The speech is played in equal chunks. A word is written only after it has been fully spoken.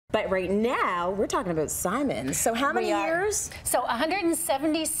But right now, we're talking about Simon's. So how many years? So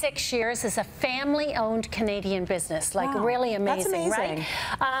 176 years is a family-owned Canadian business. Like, wow, really amazing, that's amazing.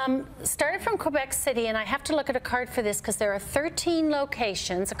 Right? Started from Quebec City, and I have to look at a card for this because there are 13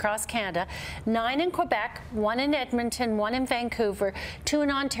 locations across Canada, 9 in Quebec, 1 in Edmonton, 1 in Vancouver, 2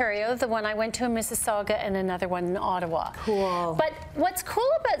 in Ontario, the one I went to in Mississauga, and another one in Ottawa. Cool. But what's cool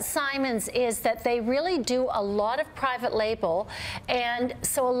about Simon's is that they really do a lot of private label, and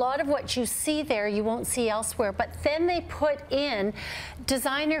so a lot of what you see there you won't see elsewhere, but then they put in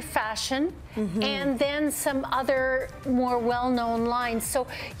designer fashion and then some other more well-known lines, so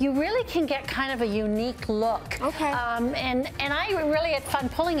you really can get kind of a unique look. Okay. And I really had fun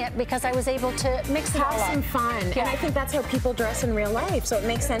pulling it because I was able to mix it all up. Have some fun. Yeah. And I think that's how people dress in real life, so it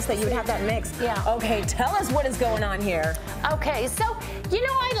makes sense that you would have that mix. Yeah. Okay, tell us what is going on here. Okay, so you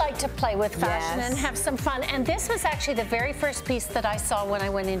know I like to play with fashion and have some fun, and this was actually the very first piece that I saw when I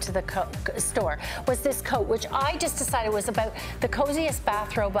went into the store, was this coat, which I just decided was about the coziest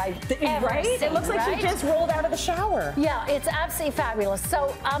bathrobe I've ever seen. It looks like you just rolled out of the shower. Yeah, it's absolutely fabulous. So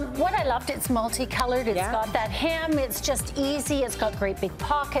what I loved, it's multicolored, it's got that hem, it's just easy, it's got great big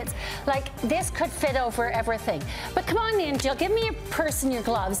pockets. Like, this could fit over everything. But come on, Angel, give me your purse and your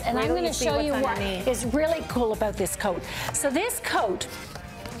gloves, and I'm going to show you what is really cool about this coat. So this coat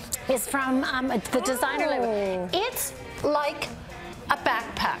is from the designer label. It's like a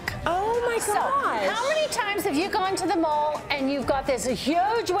backpack. Oh my gosh. So, how many times have you gone to the mall and you've got this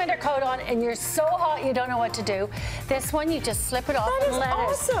huge winter coat on and you're so hot you don't know what to do? This one, you just slip it off and let it. That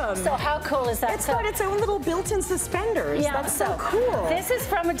is awesome. So how cool is that? It's got its own little built-in suspenders. Yeah, that's so cool. This is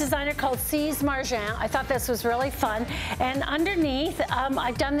from a designer called C's Margin. I thought this was really fun. And underneath,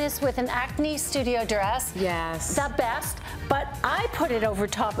 I've done this with an Acne studio dress. Yes. The best. But I put it over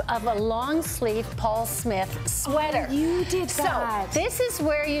top of a long sleeve Paul Smith sweater. Oh, you did that. So this is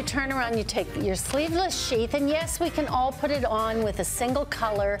where you turn around, you take your sleeveless sheath, and yes, we can all put it on with a single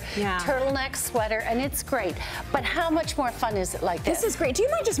color turtleneck sweater, and it's great. But how much more fun is it like this? This is great. Do you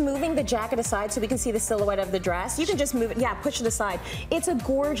mind just moving the jacket aside so we can see the silhouette of the dress? You can just move it, push it aside. It's a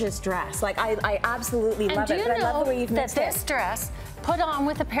gorgeous dress. Like, I absolutely love it. And do you know that this dress, put on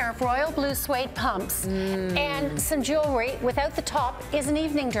with a pair of royal blue suede pumps and some jewelry without the top, is an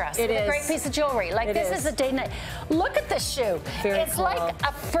evening dress. It's a great piece of jewelry. Like, this is a day night. Look at this shoe. It's like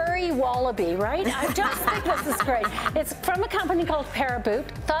a furry wallaby, right? I just think this is great. It's from a company called Paraboot.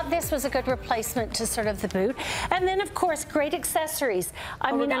 Thought this was a good replacement to sort of the boot. And then, of course, great accessories.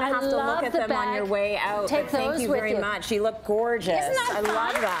 I mean, I love the bag. We're gonna have to look at them on your way out. Take those with you. Thank you very much. You look gorgeous. Isn't that fun? I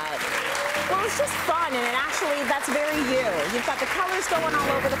love that. Well, it's just fun, and actually, that's very you. You've got the colors going all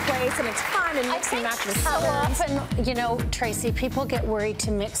over the place, and it's fun and mix and match with colors. So often, you know, Tracy, people get worried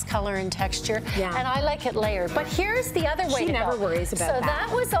to mix color and texture, and I like it layered. But here's the other way to go. She never worries about that. So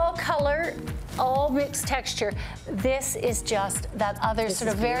that was all color, all mixed texture. This is just that other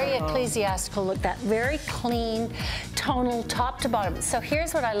sort of very ecclesiastical look, that very clean, tonal, top to bottom. So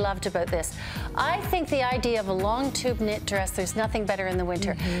here's what I loved about this. I think the idea of a long tube knit dress, there's nothing better in the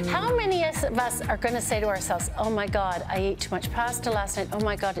winter. How many of us are going to say to ourselves, oh my God, I ate too much pasta last night. Oh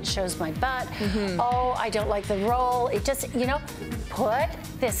my God, it shows my butt. Oh, I don't like the roll. It just, you know, put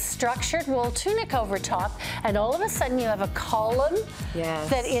this structured wool tunic over top, and all of a sudden you have a column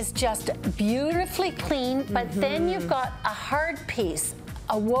that is just beautifully clean, but then you've got a hard piece,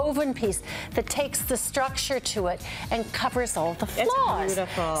 a woven piece that takes the structure to it and covers all the flaws. It's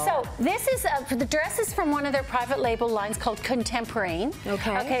beautiful. So this is the dress is from one of their private label lines called Contemporary.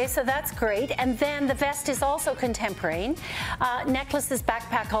 Okay, so that's great. And then the vest is also Contemporary. Necklaces,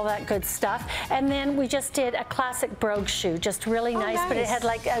 backpack, all that good stuff. And then we just did a classic brogue shoe, just really nice, but it had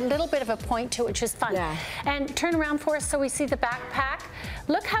like a little bit of a point to it, which is fun. And turn around for us so we see the backpack.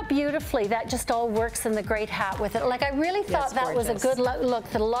 Look how beautifully that just all works in the great hat with it. Like, I really thought that was a good look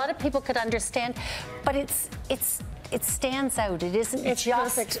that a lot of people could understand, but it stands out. It isn't just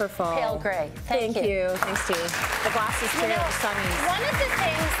perfect for fall. Pale gray. Thank you. Thanks, Steve. The glasses too, the sunnies. One of the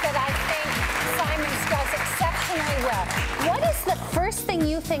things that I think Simon's does exceptionally well. What is the first thing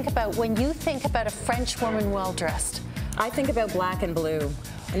you think about when you think about a French woman well dressed? I think about black and blue.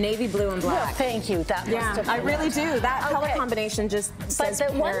 Navy blue and black. Well, thank you. That must have been I really do. That color combination just says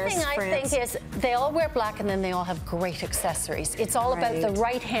But the one Paris, thing I France. think is they all wear black and then they all have great accessories. It's all about the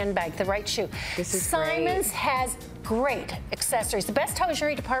right handbag, the right shoe. This is Simon's has great accessories. The best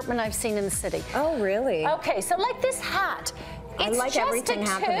hosiery department I've seen in the city. Oh, really? Okay, so like this hat. I like everything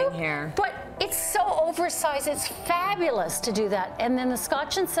happening here. But it's so oversized, it's fabulous to do that. And then the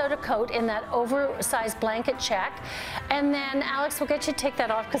Scotch and soda coat in that oversized blanket check. And then, Alex, we'll get you to take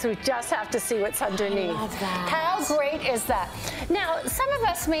that off because we just have to see what's underneath. I love that. How great is that? Now, some of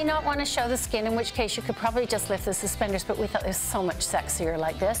us may not want to show the skin, in which case you could probably just lift the suspenders, but we thought it was so much sexier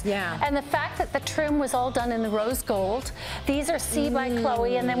like this. Yeah. And the fact that the trim was all done in the rose gold. These are C by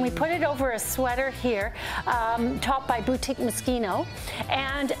Chloe, and then we put it over a sweater here, topped by Boutique Moschino.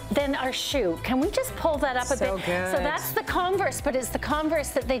 And then our shoe. Can we just pull that up a bit? Good. So that's the Converse, but it's the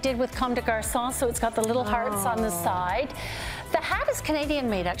Converse that they did with Comme des Garçons, so it's got the little hearts on the side. The hat is Canadian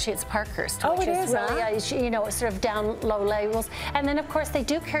made, actually. It's Parkhurst, which is really, you know, sort of down low labels. And then, of course, they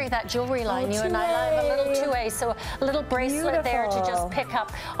do carry that jewelry line. You and I have a little 2A, so a little bracelet there to just pick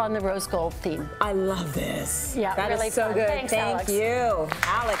up on the rose gold theme. I love this. Yeah, that really is so fun. good. Thanks, Thank Alex. you.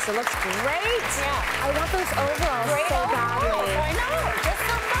 Alex, it looks great. Yeah. I want those overalls so badly. I know, just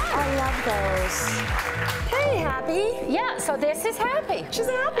so fun. I love those. Hey, Happy. Yeah, so this is Happy. She's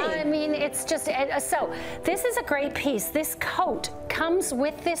happy. I mean, it's just, so this is a great piece. This coat comes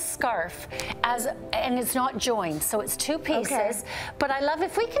with this scarf and it's not joined, so it's two pieces. Okay. But I love,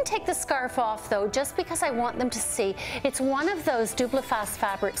 if we can take the scarf off though, just because I want them to see, it's one of those double fast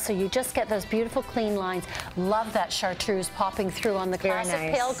fabrics, so you just get those beautiful clean lines. Love that chartreuse popping through on the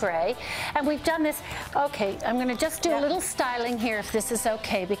classic pale gray. And we've done this, okay, I'm gonna just do a little styling here if this is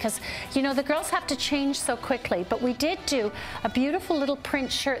okay, because you know, the girls have to change so quickly, but we did do a beautiful little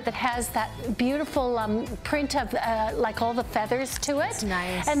print shirt that has that beautiful print of like all the feathers to it. That's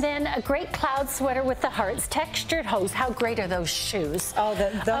nice. And then a great cloud sweater with the hearts, textured hose. How great are those shoes? Oh,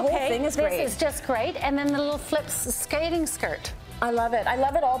 the whole thing is great. This is just great. And then the little flips skating skirt. I love it. I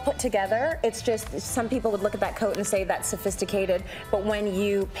love it all put together. It's just, some people would look at that coat and say that's sophisticated, but when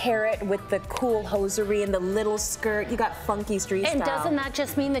you pair it with the cool hosiery and the little skirt, you got funky street style. And doesn't that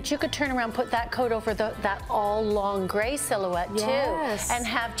just mean that you could turn around, put that coat over that all long gray silhouette too, and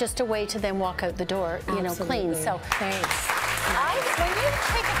have just a way to then walk out the door, you know, clean. So thanks. When you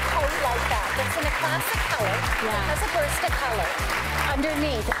take a coat like that, that's in a classic color, it has a burst of color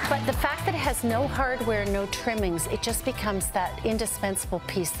underneath, but the fact that it has no hardware, no trimmings, it just becomes that indispensable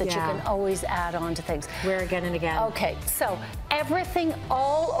piece that you can always add on to things. Wear again and again. Okay, so everything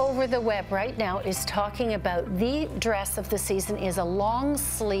all over the web right now is talking about the dress of the season is a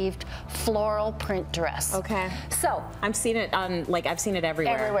long-sleeved floral print dress. Okay. So I've seen it on, like, I've seen it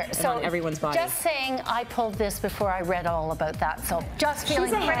everywhere. So on everyone's body. Just saying, I pulled this before I read all about that, so just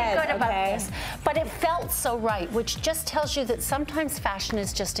feeling pretty good about this. But it felt so right, which just tells you that sometimes fashion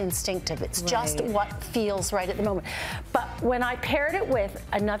is just instinctive. It's just what feels right at the moment. But when I paired it with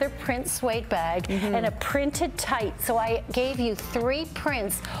another print suede bag and a printed tight, so I gave you 3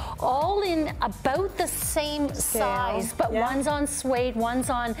 prints, all in about the same size, but one's on suede,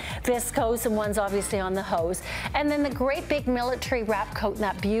 one's on viscose, and one's obviously on the hose. And then the great big military wrap coat in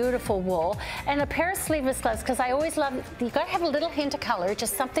that beautiful wool, and a pair of sleeveless gloves, because I always love, you got to have a little hint of color,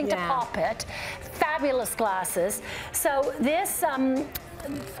 just something to pop it. Fabulous glasses. So this,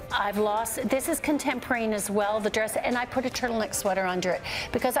 I've lost, this is contemporary as well, the dress, and I put a turtleneck sweater under it,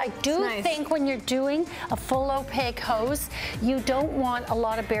 because I do think when you're doing a full opaque hose, you don't want a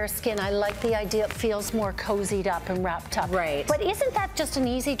lot of bare skin. I like the idea it feels more cozied up and wrapped up. Right. But isn't that just an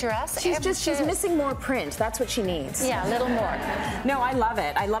easy dress? She's missing more print. That's what she needs. Yeah, a little more. No, I love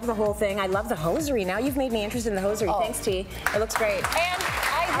it. I love the whole thing. I love the hosiery. Now you've made me interested in the hosiery. Thanks, T. It looks great. And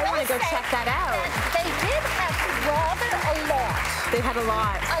I want to go check that out. They did have rather a lot. They had a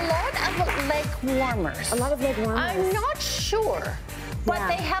lot. A lot of leg warmers. A lot of leg warmers. I'm not sure. But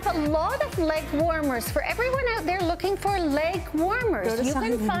they have a lot of leg warmers for everyone out there looking for leg warmers. You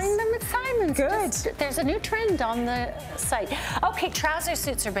can find them at Simon's. Good. There's a new trend on the site. Okay, trouser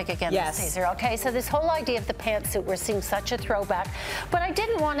suits are big again this year. Okay, so this whole idea of the pantsuit, we're seeing such a throwback. But I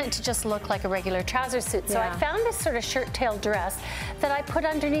didn't want it to just look like a regular trouser suit. So I found this sort of shirt-tail dress that I put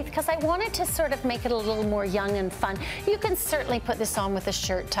underneath because I wanted to sort of make it a little more young and fun. You can certainly put this on with a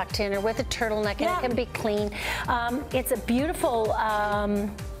shirt tucked in or with a turtleneck, and it can be clean. It's a beautiful,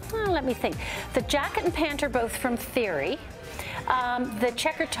 let me think. The jacket and pant are both from Theory. The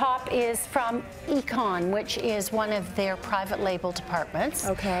checker top is from Econ, which is one of their private label departments.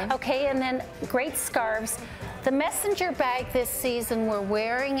 Okay, and then great scarves. The messenger bag this season, we're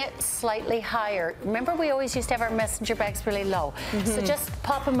wearing it slightly higher. Remember, we always used to have our messenger bags really low. So just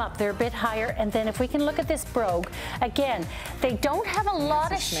pop them up, they're a bit higher. And then if we can look at this brogue, again, they don't have a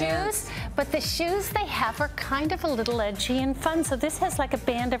lot of shoes, but the shoes they have are kind of a little edgy and fun. So this has like a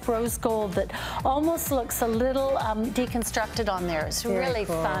band of rose gold that almost looks a little deconstructed on there. It's really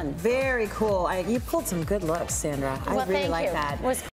fun. Very cool. You pulled some good looks, Sandra. I really like that.